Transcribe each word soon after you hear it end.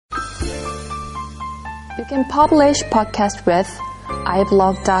You can publish podcast with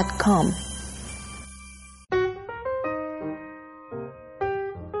iblog.com.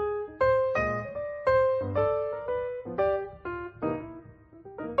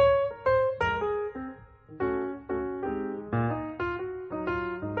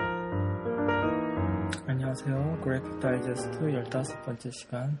 안녕하세요. 그래픽 다이제스트 15번째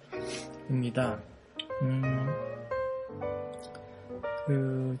시간입니다.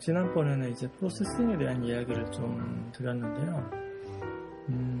 지난번에는 이제 프로세싱에 대한 이야기를 좀 드렸는데요.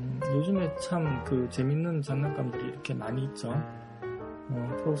 요즘에 참 재밌는 장난감들이 이렇게 많이 있죠.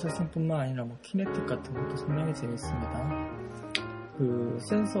 프로세싱뿐만 아니라 키네틱 같은 것도 상당히 재밌습니다.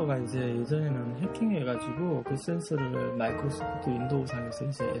 센서가 이제 예전에는 해킹해가지고 그 센서를 마이크로소프트 윈도우상에서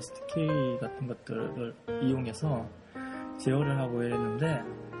이제 SDK 같은 것들을 이용해서 제어를 하고 이랬는데,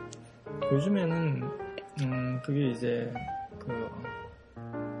 요즘에는 그게 이제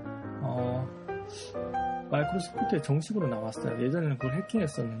마이크로소프트에 정식으로 나왔어요. 예전에는 그걸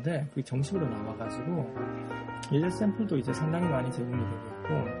해킹했었는데 그게 정식으로 나와가지고 예제 샘플도 이제 상당히 많이 제공이 되고 있고,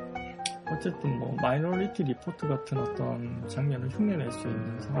 어쨌든 마이너리티 리포트 같은 어떤 장면을 흉내낼 수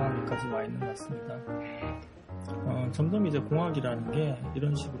있는 상황까지 와 있는 것 같습니다. 점점 이제 공학이라는 게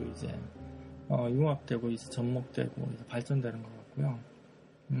이런 식으로 이제 융합되고 이제 접목되고 이제 발전되는 것 같고요.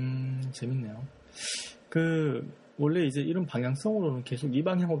 재밌네요. 원래 이제 이런 방향성으로는 계속 이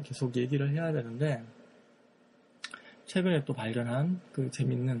방향으로 계속 얘기를 해야 되는데, 최근에 또 발견한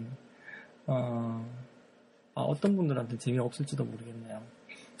재밌는 어떤 분들한테 재미없을지도 모르겠네요.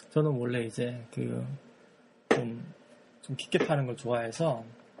 저는 원래 이제 좀 깊게 파는 걸 좋아해서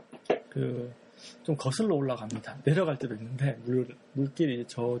좀 거슬러 올라갑니다. 내려갈 때도 있는데 물길이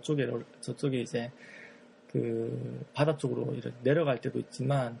저쪽에 이제 바다 쪽으로 이렇게 내려갈 때도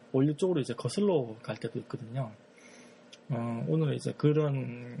있지만 원료 쪽으로 이제 거슬러 갈 때도 있거든요. 오늘 이제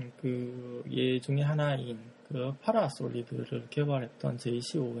그런 예 중에 하나인 파라솔리드를 개발했던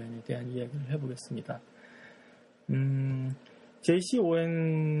JCON에 대한 이야기를 해보겠습니다.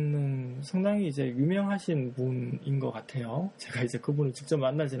 JCON은 상당히 이제 유명하신 분인 것 같아요. 제가 이제 그분을 직접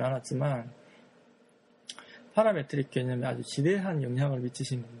만나진 않았지만 파라메트릭 개념에 아주 지대한 영향을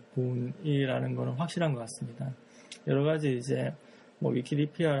미치신 분이라는 것은 확실한 것 같습니다. 여러 가지 이제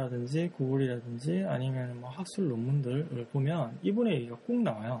위키디피아라든지 구글이라든지 아니면 학술 논문들을 보면 이분의 얘기가 꼭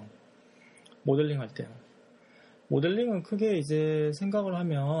나와요. 모델링 할 때요. 모델링은 크게 이제 생각을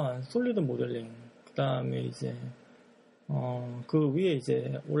하면 솔리드 모델링, 그 다음에 이제 그 위에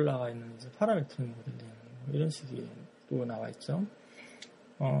이제 올라가 있는 이제 파라메트릭 모델링, 이런 식이 또 나와 있죠.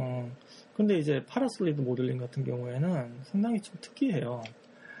 근데 이제 파라솔리드 모델링 같은 경우에는 상당히 좀 특이해요.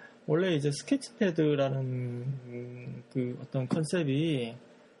 원래 이제 스케치패드라는 어떤 컨셉이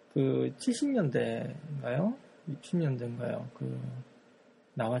 70년대인가요? 60년대인가요?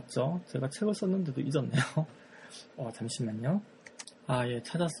 나왔죠. 제가 책을 썼는데도 잊었네요. 잠시만요. 예,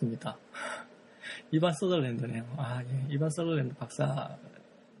 찾았습니다. 이반 서덜랜드네요. 예, 이반 서덜랜드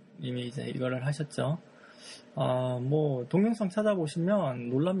박사님이 이제 이거를 하셨죠. 동영상 찾아보시면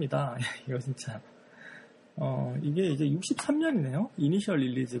놀랍니다. 이거 진짜. 이게 이제 63년이네요. 이니셜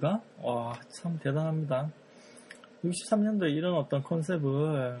릴리즈가. 참 대단합니다. 63년도에 이런 어떤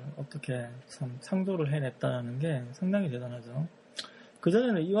컨셉을 어떻게 참 창조를 해냈다는 게 상당히 대단하죠.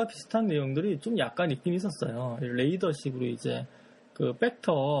 그전에는 이와 비슷한 내용들이 좀 약간 있긴 있었어요. 레이더식으로 이제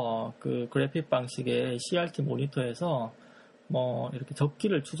벡터 그래픽 방식의 CRT 모니터에서 이렇게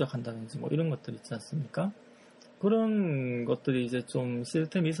적기를 추적한다든지 이런 것들 있지 않습니까? 그런 것들이 이제 좀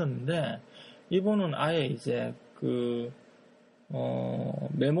시스템이 있었는데, 이분은 아예 이제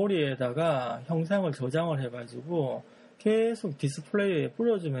메모리에다가 형상을 저장을 해가지고 계속 디스플레이에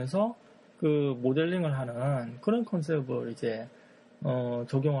뿌려주면서 모델링을 하는 그런 컨셉을 이제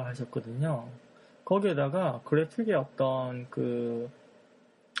적용을 하셨거든요. 거기에다가 그래픽의 어떤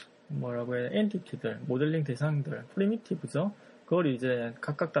엔티티들, 모델링 대상들, 프리미티브죠. 그걸 이제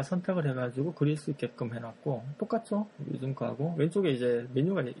각각 다 선택을 해가지고 그릴 수 있게끔 해놨고, 똑같죠? 요즘 거하고. 왼쪽에 이제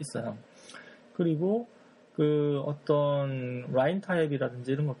메뉴가 있어요. 그리고 어떤 라인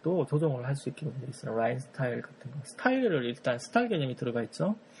타입이라든지 이런 것도 조정을 할 수 있게끔 되어 있어요. 라인 스타일 같은 거. 스타일을 일단 스타일 개념이 들어가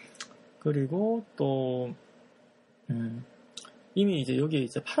있죠. 그리고 또 이미 이제 여기에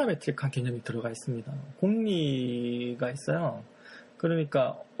이제 파라메트릭한 개념이 들어가 있습니다. 공리가 있어요.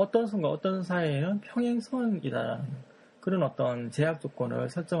 그러니까 어떤 선과 어떤 사이에는 평행선이다라는 그런 어떤 제약 조건을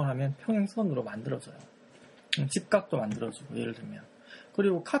설정을 하면 평행선으로 만들어줘요. 직각도 만들어주고, 예를 들면.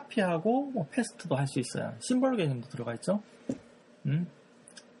 그리고 카피하고 패스트도 할 수 있어요. 심벌 개념도 들어가 있죠.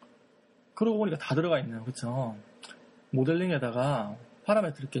 그러고 보니까 다 들어가 있네요. 그쵸? 모델링에다가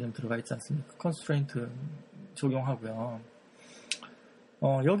파라메트릭 개념 들어가 있지 않습니까? 컨스트레인트 적용하고요.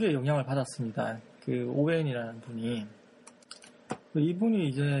 여기에 영향을 받았습니다. 오웬이라는 분이, 이분이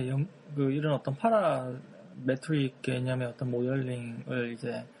이제 이런 어떤 파라메트릭 개념의 어떤 모델링을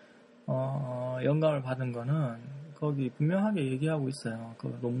이제 영감을 받은 거는 거기 분명하게 얘기하고 있어요.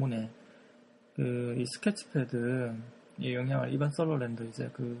 그 논문에 이 스케치패드 이 영향을 이반 서더랜드 이제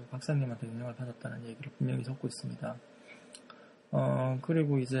그 박사님한테 영향을 받았다는 얘기를 분명히 적고 있습니다.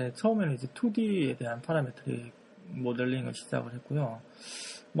 그리고 이제 처음에는 이제 2D에 대한 파라메트릭 모델링을 시작을 했고요.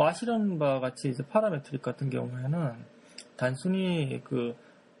 뭐 아시는 바와 같이 이제 파라메트릭 같은 경우에는 단순히 그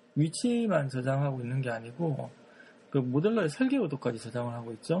위치만 저장하고 있는 게 아니고 그 모델러의 설계 의도까지 저장을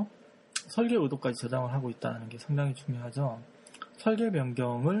하고 있죠. 설계 의도까지 저장을 하고 있다는 게 상당히 중요하죠. 설계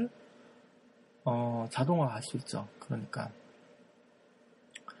변경을 자동화할 수 있죠. 그러니까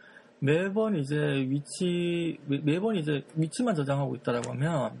매번 이제 위치만 저장하고 있다라고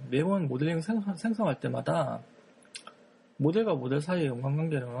하면 매번 모델링 생성할 때마다 모델과 모델 사이의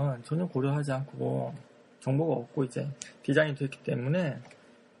연관관계는 전혀 고려하지 않고 정보가 없고 이제 디자인이 됐기 때문에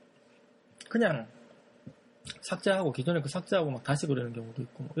그냥 삭제하고 기존에 그 삭제하고 막 다시 그리는 경우도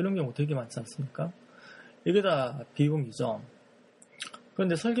있고 뭐 이런 경우 되게 많지 않습니까? 이게 다 비공유죠.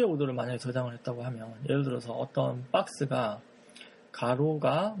 그런데 설계 의도를 만약에 저장을 했다고 하면 예를 들어서 어떤 박스가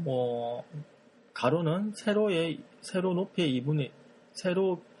가로는 세로 높이의 2분의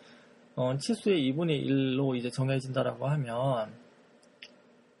치수의 2분의 1로 이제 정해진다라고 하면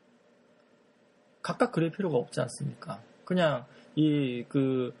각각 그릴 필요가 없지 않습니까? 그냥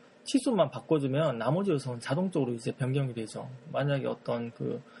그 치수만 바꿔주면 나머지 요소는 자동적으로 이제 변경이 되죠. 만약에 어떤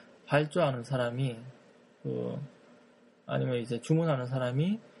발주하는 사람이 아니면 이제 주문하는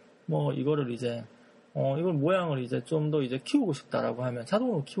사람이 이거를 이제 이걸 모양을 이제 좀 더 이제 키우고 싶다라고 하면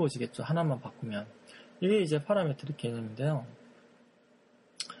자동으로 키워지겠죠. 하나만 바꾸면. 이게 이제 파라메트릭 개념인데요.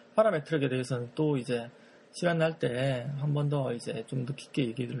 파라메트릭에 대해서는 또 이제 시간 날 때 한 번 더 이제 좀 더 깊게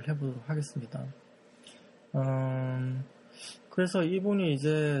얘기를 해보도록 하겠습니다. 그래서 이분이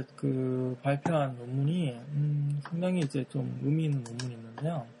이제 발표한 논문이 상당히 이제 좀 의미 있는 논문이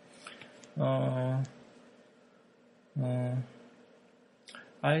있는데요.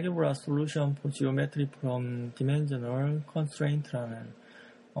 Algebra Solution for Geometry from Dimensional Constraint라는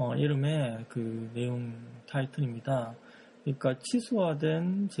이름의 내용 타이틀입니다. 그러니까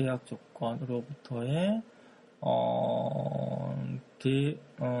치수화된 제약 조건으로부터의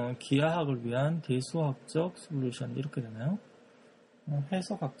기하학을 위한 대수학적 솔루션 이렇게 되나요?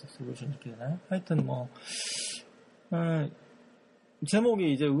 해석학적 솔루션 이렇게 되나요? 하여튼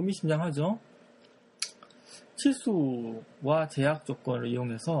제목이 이제 의미심장하죠. 치수와 제약 조건을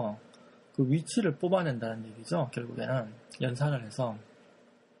이용해서 그 위치를 뽑아낸다는 얘기죠. 결국에는 연산을 해서.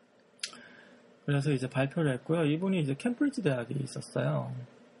 그래서 이제 발표를 했고요. 이분이 이제 캠브리지 대학에 있었어요.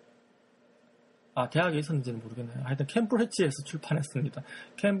 대학에 있었는지는 모르겠네요. 하여튼 캠브리지에서 출판했습니다.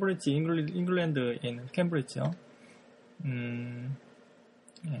 캠브리지, 잉글랜드에 있는 캠브리지요.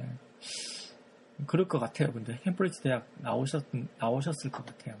 예. 그럴 것 같아요. 근데 캠브리지 대학 나오셨을 것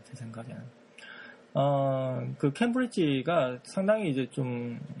같아요. 제 생각에는. 캠브리지가 상당히 이제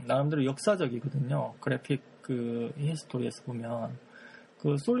좀 나름대로 역사적이거든요. 그래픽 히스토리에서 보면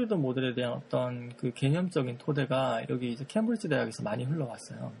솔리드 모델에 대한 어떤 개념적인 토대가 여기 이제 캠브리지 대학에서 많이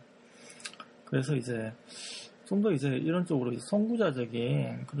흘러왔어요. 그래서 이제 좀 더 이제 이런 쪽으로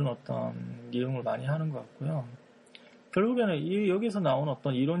선구자적인 그런 어떤 이용을 많이 하는 것 같고요. 결국에는 여기서 나온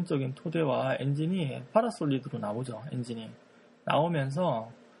어떤 이론적인 토대와 엔진이 파라솔리드로 나오죠. 엔진이 나오면서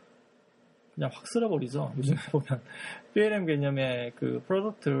그냥 확 쓸어버리죠. 요즘에 보면 PLM 개념의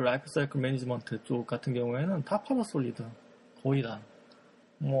프로덕트 라이프 사이클 매니지먼트 쪽 같은 경우에는 다 파라솔리드 거의 다.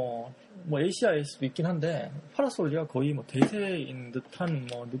 ACI에서도 있긴 한데 파라솔리드가 거의 대세인 듯한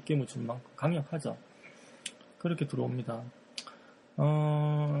느낌을 준 만큼 강력하죠. 그렇게 들어옵니다.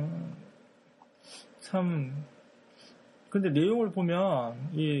 근데 내용을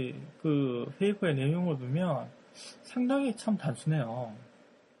보면 페이퍼의 내용을 보면 상당히 참 단순해요.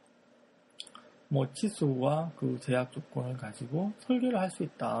 치수와 제약 조건을 가지고 설계를 할 수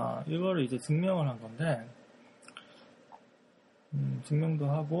있다. 이거를 이제 증명을 한 건데, 증명도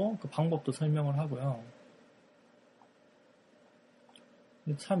하고, 방법도 설명을 하고요.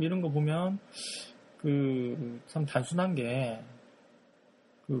 참 이런 거 보면, 참 단순한 게,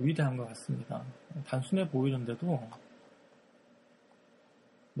 위대한 것 같습니다. 단순해 보이는데도,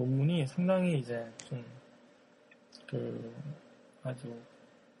 논문이 상당히 이제 좀, 아주,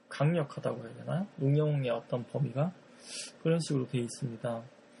 강력하다고 해야 되나요? 응용의 어떤 범위가 그런 식으로 되어 있습니다.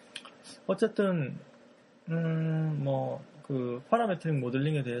 어쨌든 파라메트릭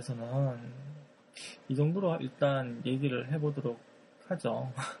모델링에 대해서는 이 정도로 일단 얘기를 해보도록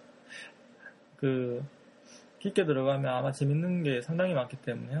하죠. 깊게 들어가면 아마 재밌는 게 상당히 많기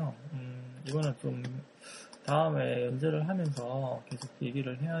때문에요. 이거는 좀 다음에 연재를 하면서 계속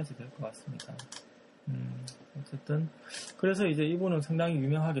얘기를 해야지 될 것 같습니다. 어쨌든 그래서 이제 이분은 상당히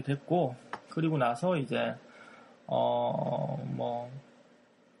유명하게 됐고, 그리고 나서 이제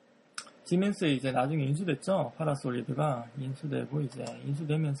지멘스에 이제 나중에 인수됐죠. 파라솔리드가 인수되고, 이제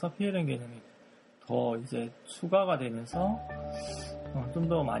인수되면서 PLM 개념이 더 이제 추가가 되면서 좀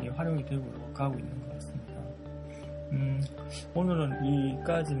더 많이 활용이 되고 가고 있는 것 같습니다. 오늘은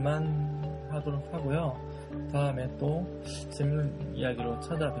여기까지만 하도록 하고요. 다음에 또 재밌는 이야기로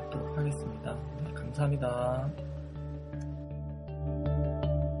찾아뵙도록 하겠습니다. 네, 감사합니다.